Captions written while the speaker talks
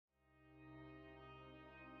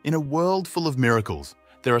In a world full of miracles,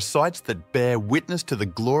 there are sites that bear witness to the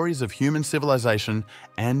glories of human civilization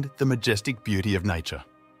and the majestic beauty of nature.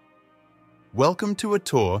 Welcome to a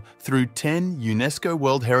tour through 10 UNESCO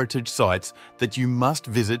World Heritage Sites that you must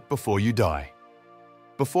visit before you die.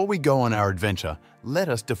 Before we go on our adventure, let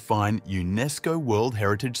us define UNESCO World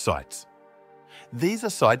Heritage Sites. These are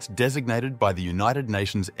sites designated by the United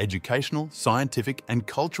Nations educational, scientific and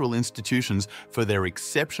cultural institutions for their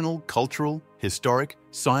exceptional cultural, historic,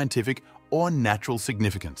 scientific or natural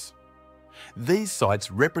significance. These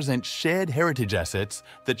sites represent shared heritage assets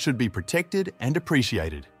that should be protected and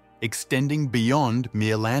appreciated, extending beyond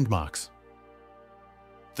mere landmarks.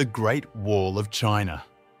 The Great Wall of China.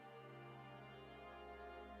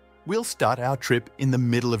 We'll start our trip in the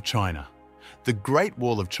middle of China. The Great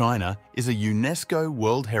Wall of China is a UNESCO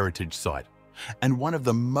World Heritage Site and one of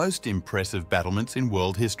the most impressive battlements in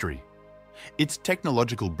world history. Its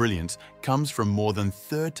technological brilliance comes from more than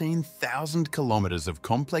 13,000 kilometers of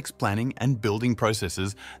complex planning and building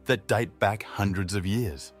processes that date back hundreds of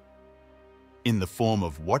years. In the form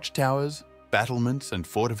of watchtowers, battlements and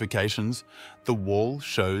fortifications, the wall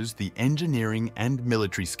shows the engineering and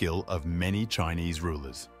military skill of many Chinese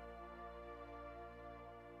rulers.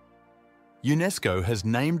 UNESCO has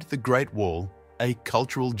named the Great Wall a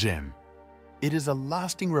cultural gem. It is a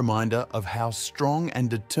lasting reminder of how strong and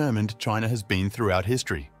determined China has been throughout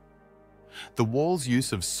history. The wall's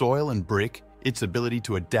use of soil and brick, its ability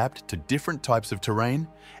to adapt to different types of terrain,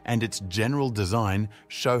 and its general design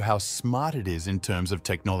show how smart it is in terms of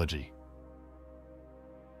technology.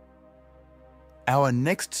 Our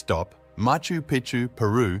next stop, Machu Picchu,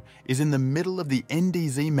 Peru, is in the middle of the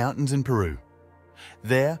NDZ Mountains in Peru.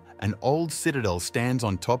 There, an old citadel stands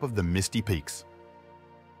on top of the misty peaks.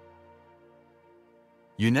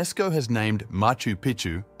 UNESCO has named Machu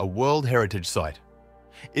Picchu a World Heritage Site.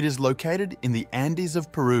 It is located in the Andes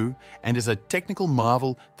of Peru and is a technical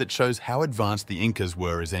marvel that shows how advanced the Incas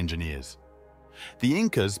were as engineers. The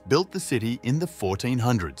Incas built the city in the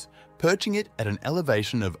 1400s, perching it at an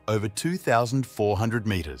elevation of over 2,400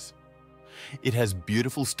 meters. It has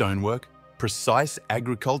beautiful stonework, precise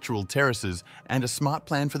agricultural terraces, and a smart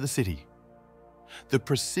plan for the city. The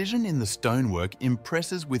precision in the stonework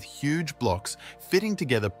impresses with huge blocks fitting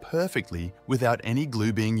together perfectly without any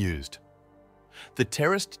glue being used. The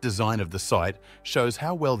terraced design of the site shows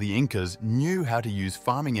how well the Incas knew how to use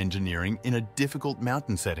farming engineering in a difficult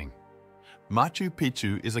mountain setting. Machu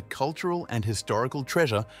Picchu is a cultural and historical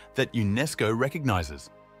treasure that UNESCO recognizes,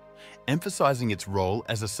 emphasizing its role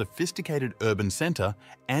as a sophisticated urban center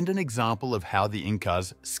and an example of how the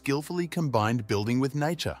Incas skillfully combined building with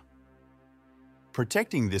nature.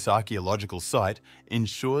 Protecting this archaeological site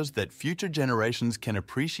ensures that future generations can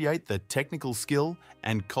appreciate the technical skill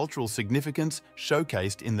and cultural significance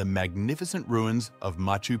showcased in the magnificent ruins of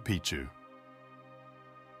Machu Picchu.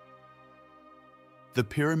 The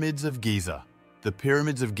Pyramids of Giza. The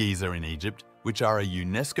Pyramids of Giza in Egypt, which are a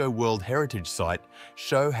UNESCO World Heritage Site,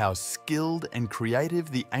 show how skilled and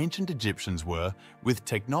creative the ancient Egyptians were with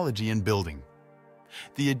technology and building.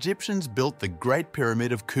 The Egyptians built the Great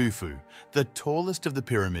Pyramid of Khufu, the tallest of the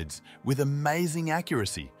pyramids, with amazing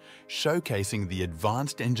accuracy, showcasing the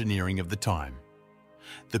advanced engineering of the time.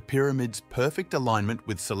 The pyramid's perfect alignment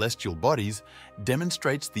with celestial bodies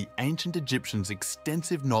demonstrates the ancient Egyptians'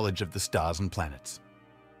 extensive knowledge of the stars and planets.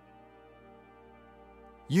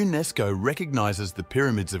 UNESCO recognizes the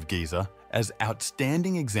Pyramids of Giza as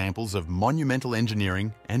outstanding examples of monumental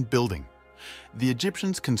engineering and building. The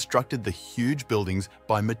Egyptians constructed the huge buildings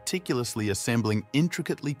by meticulously assembling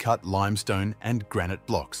intricately cut limestone and granite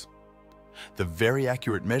blocks. The very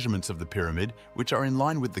accurate measurements of the pyramid, which are in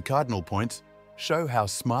line with the cardinal points, show how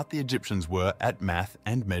smart the Egyptians were at math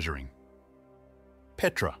and measuring.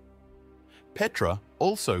 Petra. Petra,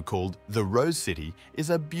 also called the Rose City, is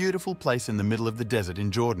a beautiful place in the middle of the desert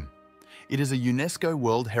in Jordan. It is a UNESCO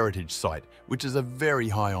World Heritage Site, which is a very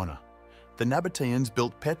high honor. The Nabateans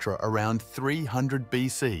built Petra around 300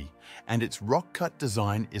 BC, and its rock-cut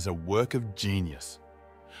design is a work of genius.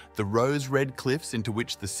 The rose-red cliffs into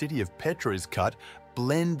which the city of Petra is cut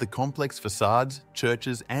blend the complex facades,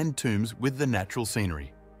 churches, and tombs with the natural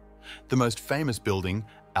scenery. The most famous building,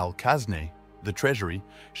 Al-Kazne, the treasury,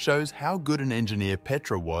 shows how good an engineer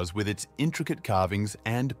Petra was with its intricate carvings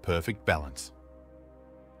and perfect balance.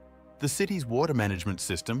 The city's water management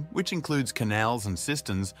system, which includes canals and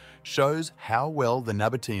cisterns, shows how well the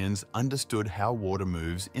Nabateans understood how water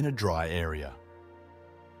moves in a dry area.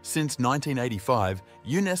 Since 1985,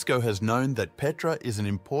 UNESCO has known that Petra is an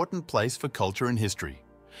important place for culture and history.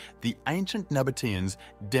 The ancient Nabateans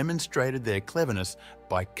demonstrated their cleverness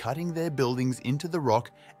by cutting their buildings into the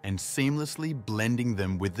rock and seamlessly blending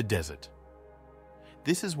them with the desert.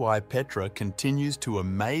 This is why Petra continues to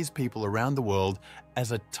amaze people around the world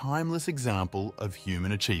as a timeless example of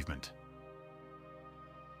human achievement.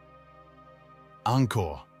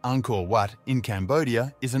 Angkor Wat in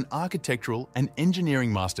Cambodia is an architectural and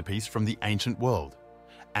engineering masterpiece from the ancient world.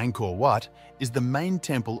 Angkor Wat is the main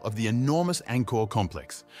temple of the enormous Angkor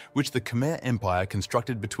complex, which the Khmer Empire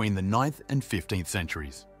constructed between the 9th and 15th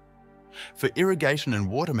centuries. For irrigation and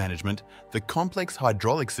water management, the complex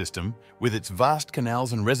hydraulic system, with its vast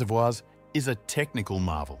canals and reservoirs, is a technical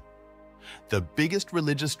marvel. The biggest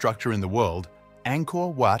religious structure in the world,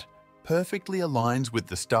 Angkor Wat perfectly aligns with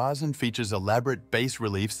the stars and features elaborate bas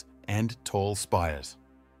reliefs and tall spires.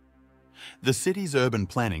 The city's urban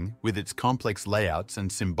planning, with its complex layouts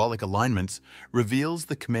and symbolic alignments, reveals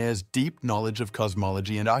the Khmer's deep knowledge of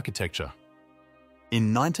cosmology and architecture.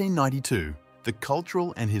 In 1992, the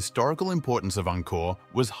cultural and historical importance of Angkor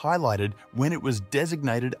was highlighted when it was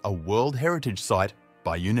designated a World Heritage Site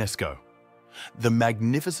by UNESCO. The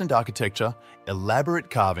magnificent architecture, elaborate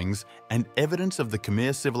carvings, and evidence of the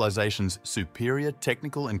Khmer civilization's superior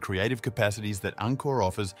technical and creative capacities that Angkor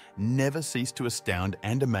offers never cease to astound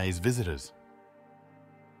and amaze visitors.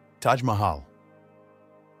 Taj Mahal.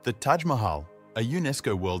 The Taj Mahal, a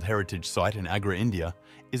UNESCO World Heritage Site in Agra, India,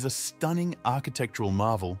 is a stunning architectural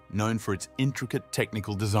marvel known for its intricate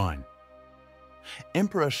technical design.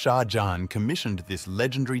 Emperor Shah Jahan commissioned this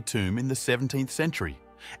legendary tomb in the 17th century,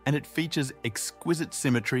 and it features exquisite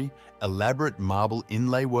symmetry, elaborate marble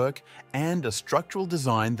inlay work, and a structural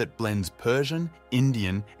design that blends Persian,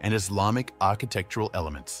 Indian, and Islamic architectural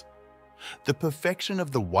elements. The perfection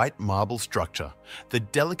of the white marble structure, the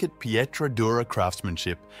delicate pietra dura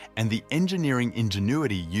craftsmanship, and the engineering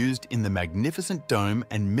ingenuity used in the magnificent dome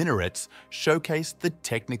and minarets showcase the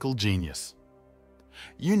technical genius.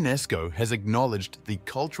 UNESCO has acknowledged the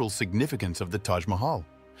cultural significance of the Taj Mahal.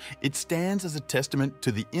 It stands as a testament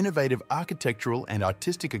to the innovative architectural and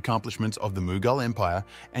artistic accomplishments of the Mughal Empire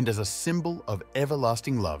and as a symbol of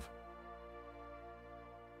everlasting love.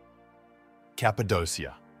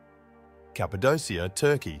 Cappadocia. Cappadocia,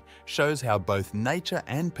 Turkey, shows how both nature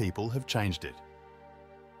and people have changed it.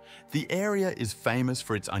 The area is famous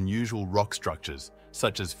for its unusual rock structures,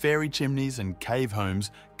 such as fairy chimneys and cave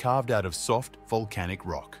homes carved out of soft volcanic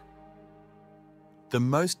rock. The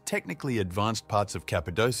most technically advanced parts of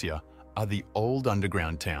Cappadocia are the old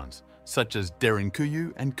underground towns, such as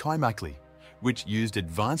Derinkuyu and Kaimakli, which used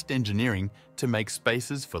advanced engineering to make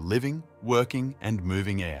spaces for living, working, and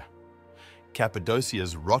moving air.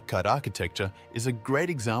 Cappadocia's rock-cut architecture is a great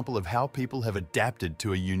example of how people have adapted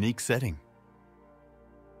to a unique setting.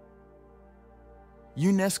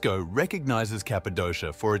 UNESCO recognizes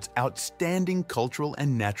Cappadocia for its outstanding cultural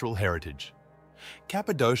and natural heritage.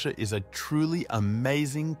 Cappadocia is a truly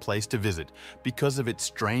amazing place to visit because of its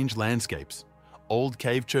strange landscapes, old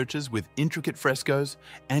cave churches with intricate frescoes,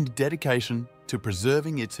 and dedication to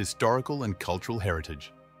preserving its historical and cultural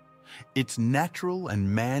heritage. Its natural and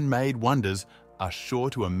man-made wonders are sure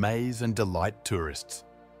to amaze and delight tourists.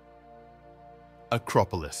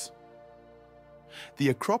 Acropolis. The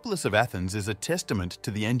Acropolis of Athens is a testament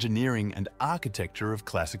to the engineering and architecture of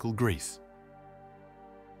classical Greece.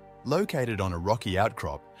 Located on a rocky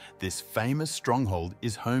outcrop, this famous stronghold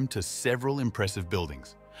is home to several impressive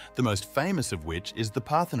buildings, the most famous of which is the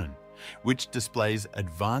Parthenon, which displays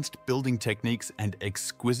advanced building techniques and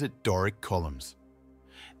exquisite Doric columns.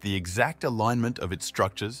 The exact alignment of its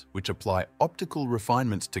structures, which apply optical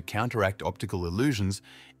refinements to counteract optical illusions,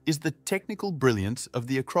 is the technical brilliance of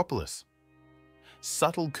the Acropolis.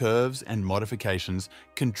 Subtle curves and modifications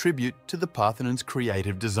contribute to the Parthenon's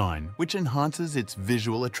creative design, which enhances its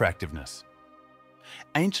visual attractiveness.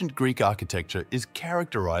 Ancient Greek architecture is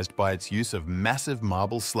characterized by its use of massive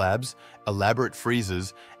marble slabs, elaborate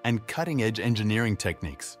friezes, and cutting-edge engineering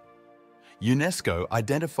techniques. UNESCO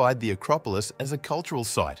identified the Acropolis as a cultural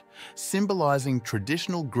site, symbolizing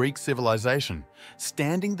traditional Greek civilization,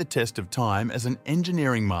 standing the test of time as an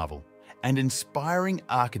engineering marvel, and inspiring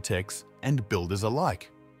architects and builders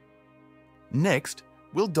alike. Next,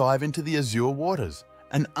 we'll dive into the Azure Waters,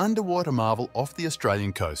 an underwater marvel off the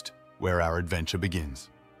Australian coast, where our adventure begins.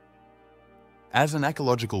 As an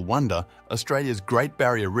ecological wonder, Australia's Great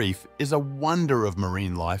Barrier Reef is a wonder of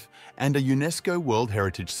marine life and a UNESCO World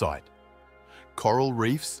Heritage Site. Coral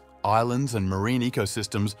reefs, islands, and marine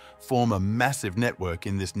ecosystems form a massive network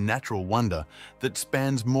in this natural wonder that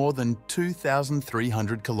spans more than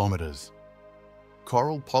 2,300 kilometres.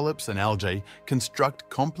 coral polyps and algae construct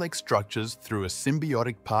complex structures through a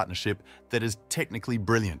symbiotic partnership that is technically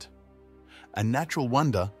brilliant. A natural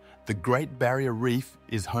wonder, the Great Barrier Reef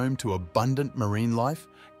is home to abundant marine life,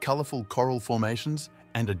 colourful coral formations,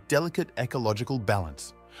 and a delicate ecological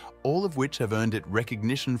balance, all of which have earned it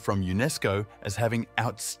recognition from UNESCO as having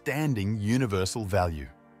outstanding universal value.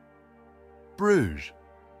 Bruges.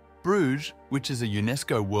 Bruges, which is a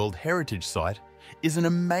UNESCO World Heritage Site, is an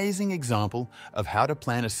amazing example of how to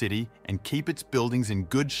plan a city and keep its buildings in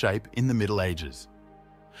good shape in the Middle Ages.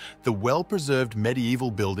 The well-preserved medieval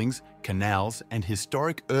buildings, canals, and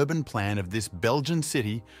historic urban plan of this Belgian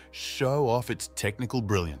city show off its technical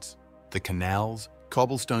brilliance. The canals,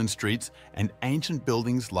 cobblestone streets, and ancient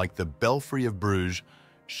buildings like the Belfry of Bruges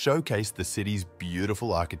showcase the city's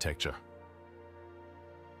beautiful architecture.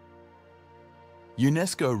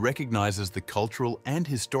 UNESCO recognizes the cultural and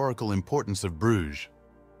historical importance of Bruges.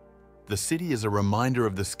 The city is a reminder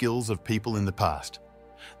of the skills of people in the past.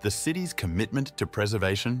 The city's commitment to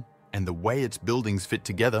preservation and the way its buildings fit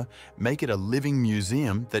together make it a living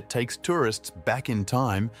museum that takes tourists back in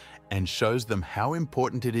time and shows them how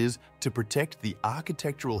important it is to protect the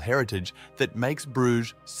architectural heritage that makes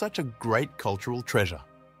Bruges such a great cultural treasure.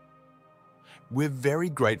 We're very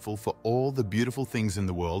grateful for all the beautiful things in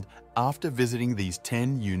the world after visiting these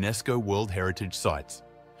 10 UNESCO World Heritage Sites.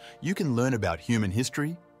 You can learn about human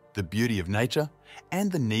history, the beauty of nature, and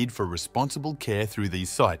the need for responsible care through these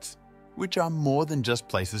sites, which are more than just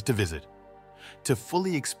places to visit. To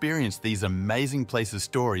fully experience these amazing places'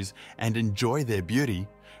 stories and enjoy their beauty,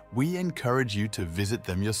 we encourage you to visit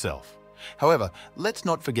them yourself. However, let's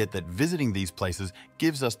not forget that visiting these places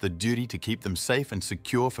gives us the duty to keep them safe and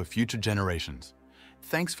secure for future generations.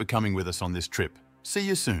 Thanks for coming with us on this trip. See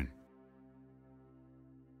you soon.